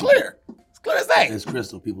front of us. It's clear. It's clear as day. It's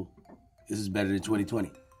crystal, people. This is better than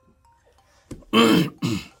 2020.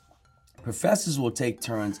 Professors will take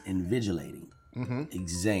turns invigilating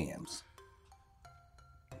exams.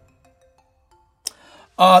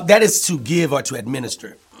 That is to give or to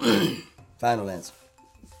administer. Final answer.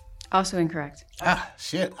 Also incorrect.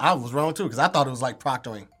 Shit. I was wrong too because I thought it was like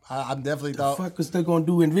proctoring. I definitely thought. The fuck was they gonna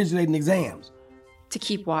do invigilating exams? To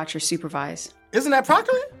keep watch or supervise. Isn't that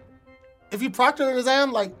proctoring? If you proctor an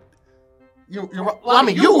exam, like you're wrong. Well, I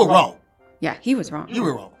mean, you were wrong. Yeah, he was wrong. You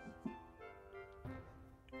were wrong.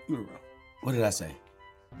 You were wrong. What did I say?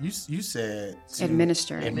 You said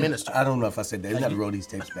Administer. I don't know if I said that. I gotta roll these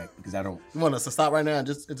tapes back because I don't. You want us to stop right now and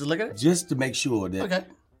just look at it? Just to make sure that. Okay.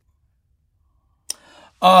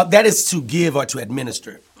 That is to give or to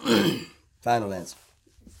administer. Final answer.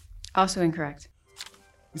 Also incorrect.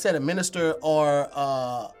 You said administer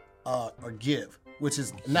or give, which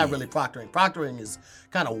is not really proctoring. Proctoring is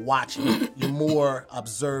kind of watching. You're more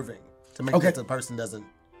observing to make sure the person doesn't.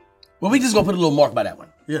 Well, we just gonna put a little mark by that one.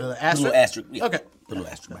 Yeah, the A asterisk. little asterisk. Yeah. Okay. Put a little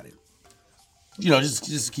asterisk by it. You know, just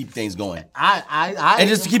to keep things going. I And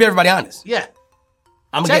just to keep everybody honest. Yeah.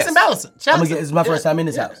 I'm a Checks guess. and balances. It's my first time in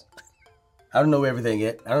this house. I don't know everything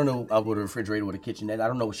yet. I don't know what a refrigerator or the kitchen is. I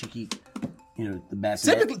don't know what she keep, the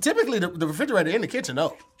bassinet. Typically, the refrigerator in the kitchen,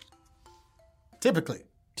 though. Typically.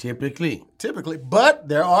 But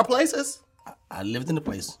there are places. I lived in a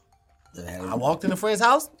place that had I walked in a friend's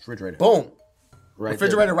house. refrigerator. Boom. Right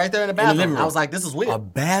refrigerator right there in the bathroom. living room. I was like, this is weird. A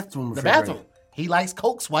bathroom The refrigerator. bathroom. He likes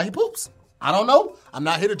Cokes while he poops. I don't know. I'm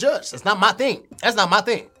not here to judge. That's not my thing.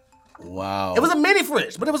 Wow. It was a mini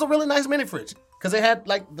fridge, but it was a really nice mini fridge. Because it had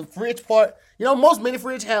like the fridge part. You know, most mini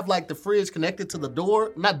fridge have like the fridge connected to the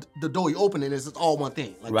door. Not the door you open it, it's just all one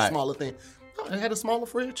thing. Like a smaller thing. No, it had a smaller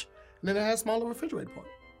fridge, and then it had a smaller refrigerator part.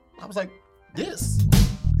 I was like, this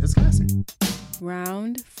is classic.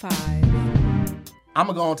 Round 5. I'm going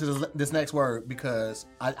to go on to this next word because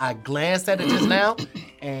I glanced at it just now,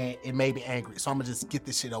 and it made me angry. So I'm going to just get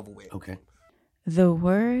this shit over with. Okay. The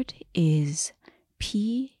word is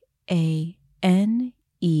PANEGYRIC.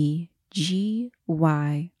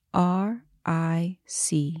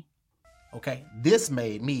 Okay, this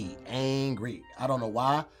made me angry. I don't know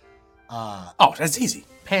why. That's easy.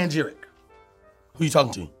 Panegyric. Who you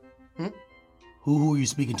talking to? Who are you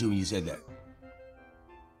speaking to when you said that?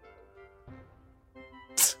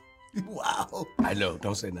 Wow. I know.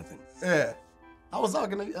 Don't say nothing. Yeah. I was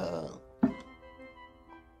talking to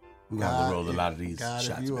We have to roll a lot of these God,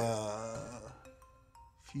 shots. if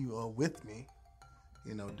you are with me,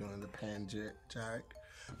 you know, doing the panegyric.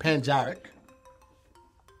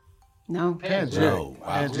 No. Panegyric. No, wow.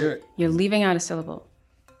 Panegyric. You're leaving out a syllable.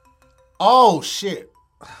 Oh, shit.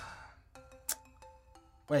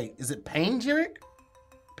 Wait, is it panegyric?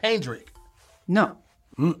 Panegyric. No.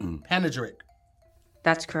 Panegyric.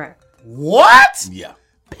 That's correct. What? Yeah.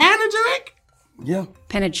 Panegyric? Yeah.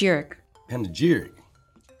 Panegyric. Panegyric.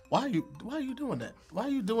 Why are you doing that? Why are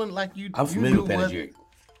you doing like you? I'm you familiar do with panegyric.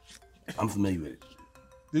 I'm familiar with it.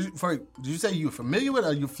 Did you say you were familiar with it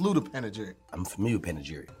or you flew to panegyric? I'm familiar with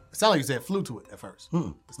panegyric. It sounded like you said flew to it at first.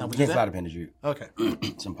 That's not what You you can't fly said? to panegyric. Okay.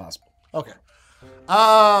 It's impossible. Okay.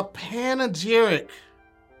 Panegyric.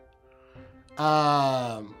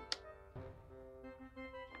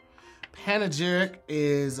 Panegyric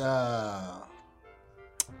is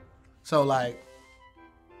so like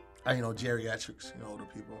geriatrics, older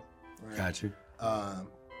people. Right? Got you.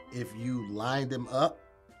 If you line them up,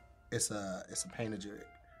 it's a panegyric.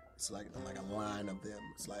 It's like a line of them.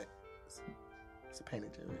 It's a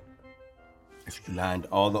panegyric. If you lined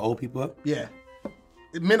all the old people up? Yeah.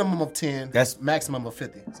 Minimum of 10. That's maximum of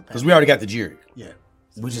 50. because we already got the geric. Yeah.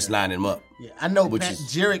 We just lining them up. Yeah. I know Which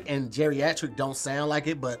geric and geriatric don't sound like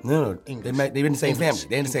it, but No, English. they're in the same English. family.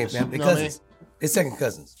 They're in the same English. family. They're You know what I cousins. They're second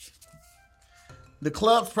cousins. The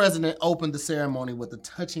club's president opened the ceremony with a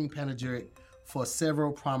touching panegyric for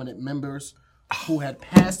several prominent members who had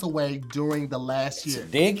passed away during the last year.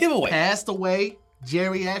 Dead giveaway. Passed away,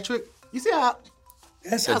 geriatric. You see how?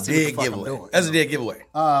 That's Y'all a see what the dead fuck I'm giveaway. doing, That's a dead giveaway.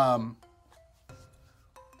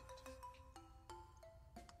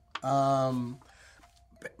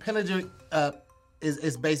 Panegyric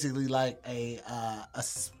is basically like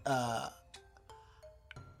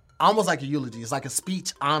almost like a eulogy. It's like a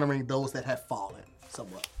speech honoring those that have fallen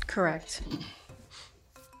somewhat. Correct.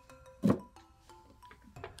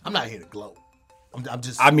 I'm not here to gloat. I'm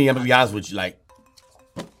just. I'm gonna be honest with you. Like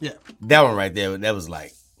Yeah. that one right there, that was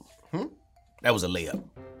like, that was a layup.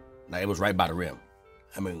 Like it was right by the rim.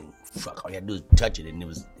 I mean, fuck, all you had to do is touch it, and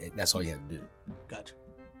that's all you had to do. Gotcha.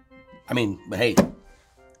 I mean, but hey,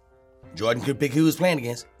 Jordan could pick who he was playing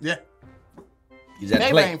against. Yeah. You just had to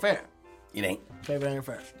Favor play. ain't fair. It ain't. Favor ain't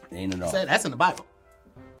fair. It ain't at all. Say that's in the Bible.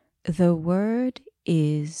 The word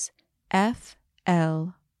is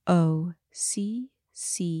FLOCCULATE.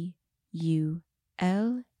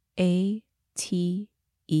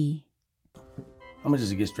 I'm gonna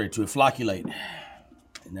just get straight to it. Flocculate.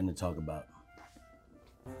 And then to talk about.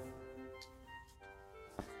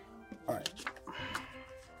 All right.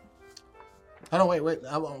 Hold on, wait.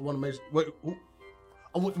 I want to make sure. Wait,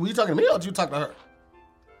 were you talking to me or did you talk to her?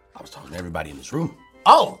 I was talking to everybody in this room.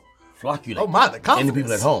 Oh. Flocculate. Oh my, the confidence. And the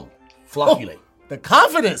people at home. Flocculate. The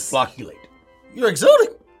confidence. Flocculate. You're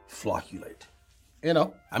exuding. Flocculate. You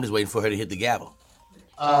know. I'm just waiting for her to hit the gavel.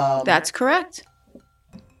 That's correct.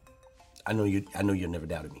 I know you'll never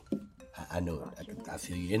doubted me. I know it. I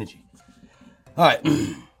feel your energy. All right.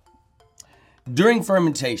 During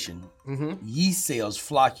fermentation, yeast cells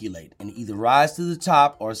flocculate and either rise to the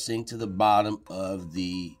top or sink to the bottom of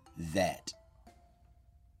the vat.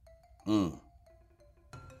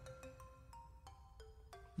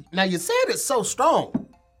 Now you said it's so strong.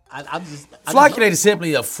 Flocculate is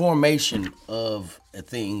simply a formation of a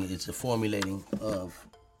thing. It's a formulating of,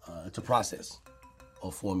 it's a process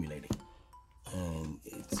of formulating. And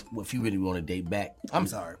it's, well, if you really want to date back. I'm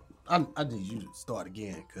sorry. I need you to start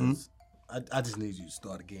again because I just need you to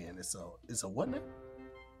start again. It's a what now?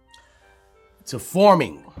 It's a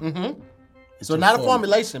forming. So not a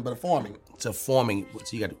formulation, but a forming. It's a forming.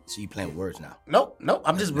 So you playing with words now. Nope.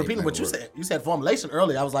 I'm just repeating what you word. said. You said formulation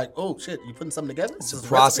earlier. I was like, oh shit, you putting something together? It's a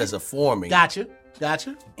process of forming. Gotcha.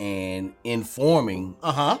 Gotcha. And in forming,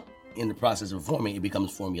 Uh-huh. in the process of forming, it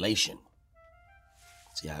becomes formulation.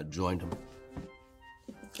 See how I joined them?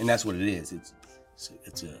 And that's what it is. It's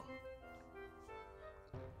a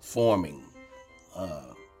forming,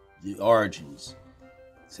 the origins.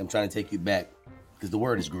 See, I'm trying to take you back, because the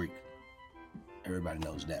word is Greek. Everybody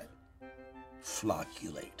knows that.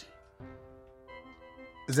 Flocculate.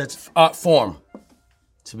 Is that Form.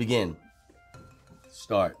 To begin.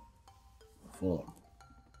 Start. Form.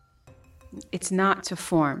 It's not to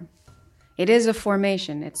form. It is a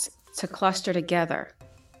formation. It's to cluster together.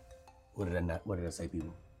 What did I say,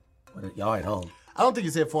 people? Y'all at home? I don't think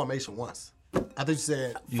you said formation once. I think you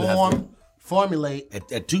said You have to- formulate.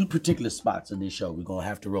 At two particular spots of this show, we're gonna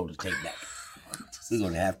have to roll the tape back. We're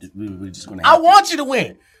gonna have to. We're just gonna. I want you to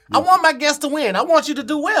win. I want my guests to win. I want you to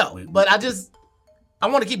do well. But I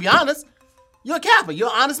want to keep you honest. You're a Kappa. You're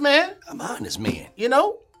an honest man. I'm an honest man. You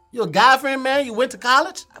know, you're a God-fearing man. You went to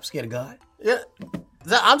college. I'm scared of God. Yeah.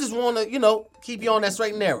 I just want to, keep you on that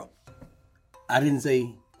straight and narrow. I didn't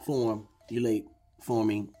say formulate,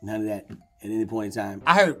 forming, none of that at any point in time.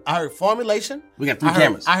 I heard formulation. We got three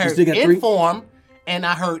cameras. I You heard still got three? inform, and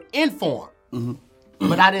I heard inform. Mm-hmm.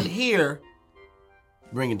 But I didn't hear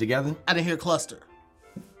Bring it together. cluster.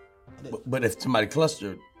 But if somebody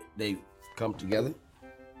clustered, they come together.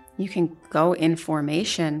 You can go in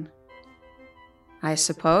formation, I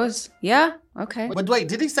suppose. Yeah, okay. But wait,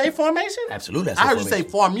 did he say formation? Absolutely. I heard you say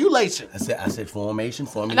formulation. I said formation,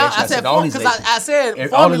 formulation. No, I said all these because I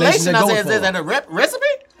said all the nations formulation. that I go said, with is that a recipe?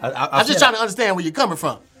 I'm just said- trying to understand where you're coming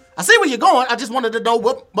from. I see where you're going. I just wanted to know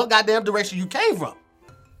what goddamn direction you came from.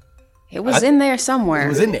 It was in there somewhere. It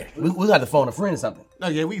was in there. We got to phone a friend or something. No,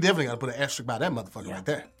 yeah, we definitely got to put an asterisk by that motherfucker right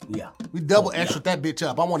there. Yeah. We double asterisk that bitch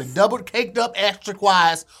up. I want it double caked up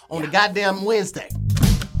asterisk-wise on the goddamn Wednesday.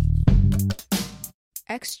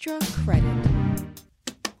 Extra credit.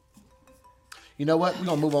 You know what? We're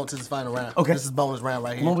going to move on to this final round. Okay. This is bonus round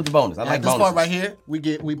right here. Come on with the bonus. I like At this bonuses. part right here,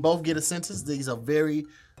 we both get a sentence. These are very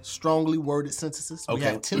strongly worded sentences. We Okay.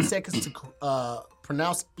 have 10 seconds to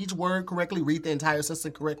pronounce each word correctly, read the entire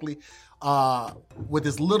sentence correctly, with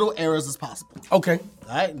as little errors as possible. Okay.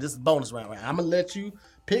 All right, this is bonus round. Right? I'm gonna let you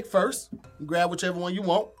pick first. You grab whichever one you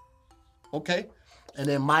want. Okay, and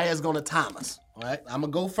then Maya's gonna time us. All right, I'm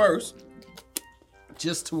gonna go first,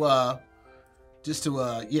 just to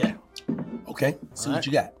yeah. Okay. See All what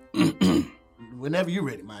you got. Whenever you're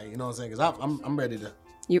ready, Maya. You know what I'm saying? Cause I'm ready to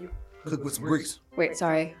You cook with some grease. wait,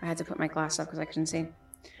 sorry. I had to put my glass up because I couldn't see.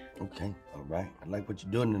 Okay. All right. I like what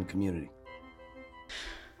you're doing in the community.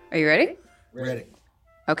 Are you ready? Ready.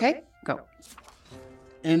 Okay, go.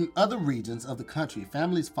 In other regions of the country,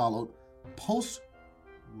 families followed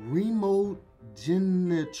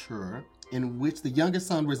post-primogeniture, in which the youngest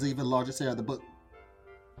son received the largest share of the book.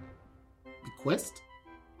 Bequest?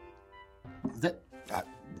 Is that?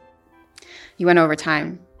 You went over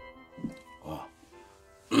time.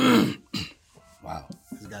 Wow.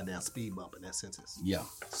 This goddamn speed bump in that sentence Yeah.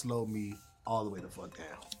 slowed me all the way the fuck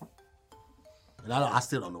down. And I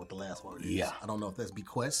still don't know what the last word is. Yeah. I don't know if that's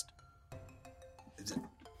bequest. Is it?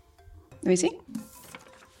 Let me see.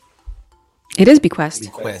 It is bequest.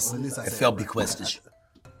 Bequest. Well, at least I It said felt it right. bequestish.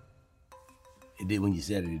 It did when you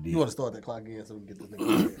said it. It did. You want to start that clock again so we can get this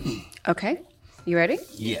nigga? Okay, you ready?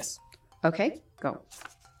 Yes. Okay, go.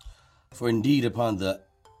 For indeed, upon the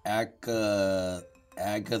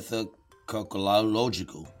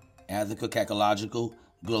agatha-cacological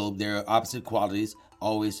globe, there are opposite qualities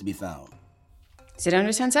always to be found. Sit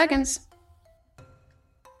under 10 seconds.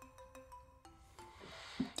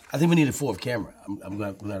 I think we need a fourth camera. I'm gonna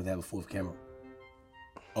have to have a fourth camera.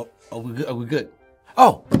 Oh, we good? Are we good?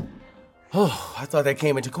 Oh, I thought that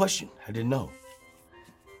came into question. I didn't know.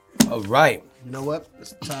 All right. You know what?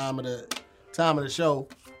 It's the time of the show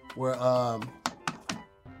where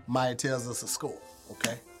Maya tells us a score.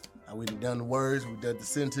 Okay. Now we've done the words, we've done the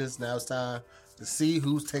sentence. Now it's time to see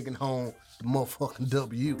who's taking home the motherfucking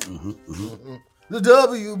W. The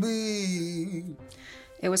WB.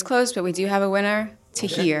 It was close, but we do have a winner,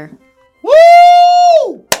 Tahir.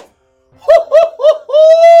 Woo!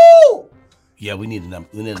 Woo! Yeah, we need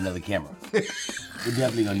another camera. We're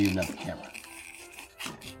definitely gonna need another camera.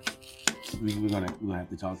 We're gonna have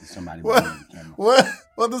to talk to somebody with another camera.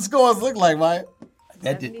 What the scores look like, Maya?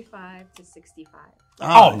 That did. 75 to 65.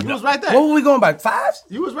 Oh, you was right there. What were we going by? Fives?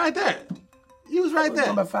 You was right there. You was right We were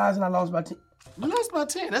going by there. fives and I lost by 10. You lost by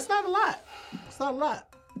 10. That's not a lot. It's not a lot.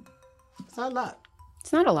 It's not a lot.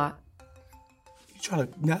 It's not a lot. You trying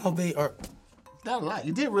to, now they are, Not a lot.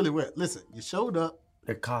 You did really well. Listen, you showed up.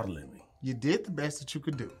 they're coddling me. You did the best that you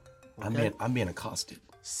could do. Okay? I'm being accosted.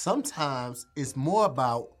 Sometimes it's more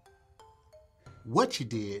about what you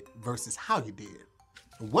did versus how you did.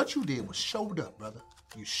 And what you did was showed up, brother.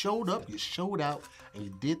 You showed up, you showed out, and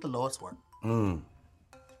you did the Lord's work. You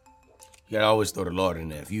gotta always throw the Lord in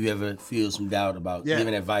there. If you ever feel some doubt about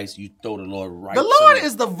giving advice, you throw the Lord right. The Lord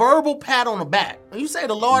is the verbal pat on the back. When you say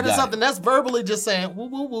the Lord is something, that's verbally just saying woo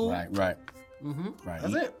woo woo. Right. Right.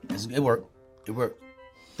 That's it. It worked. It worked.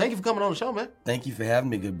 Thank you for coming on the show, man. Thank you for having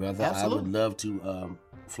me, good brother. Absolutely. I would love to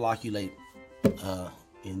flocculate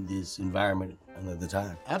in this environment another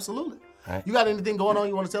time. Absolutely. Right. You got anything going on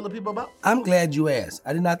you want to tell the people about? I'm glad you asked.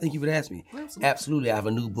 I did not think you would ask me. Absolutely. Absolutely. I have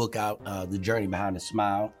a new book out, The Journey Behind the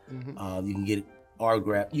Smile. You can get it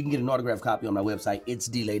autographed. You can get an autographed copy on my website,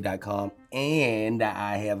 itsdelay.com. And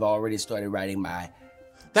I have already started writing my...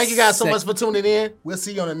 Thank you guys so much for tuning in. We'll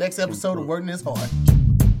see you on the next episode of Wording Is Hard.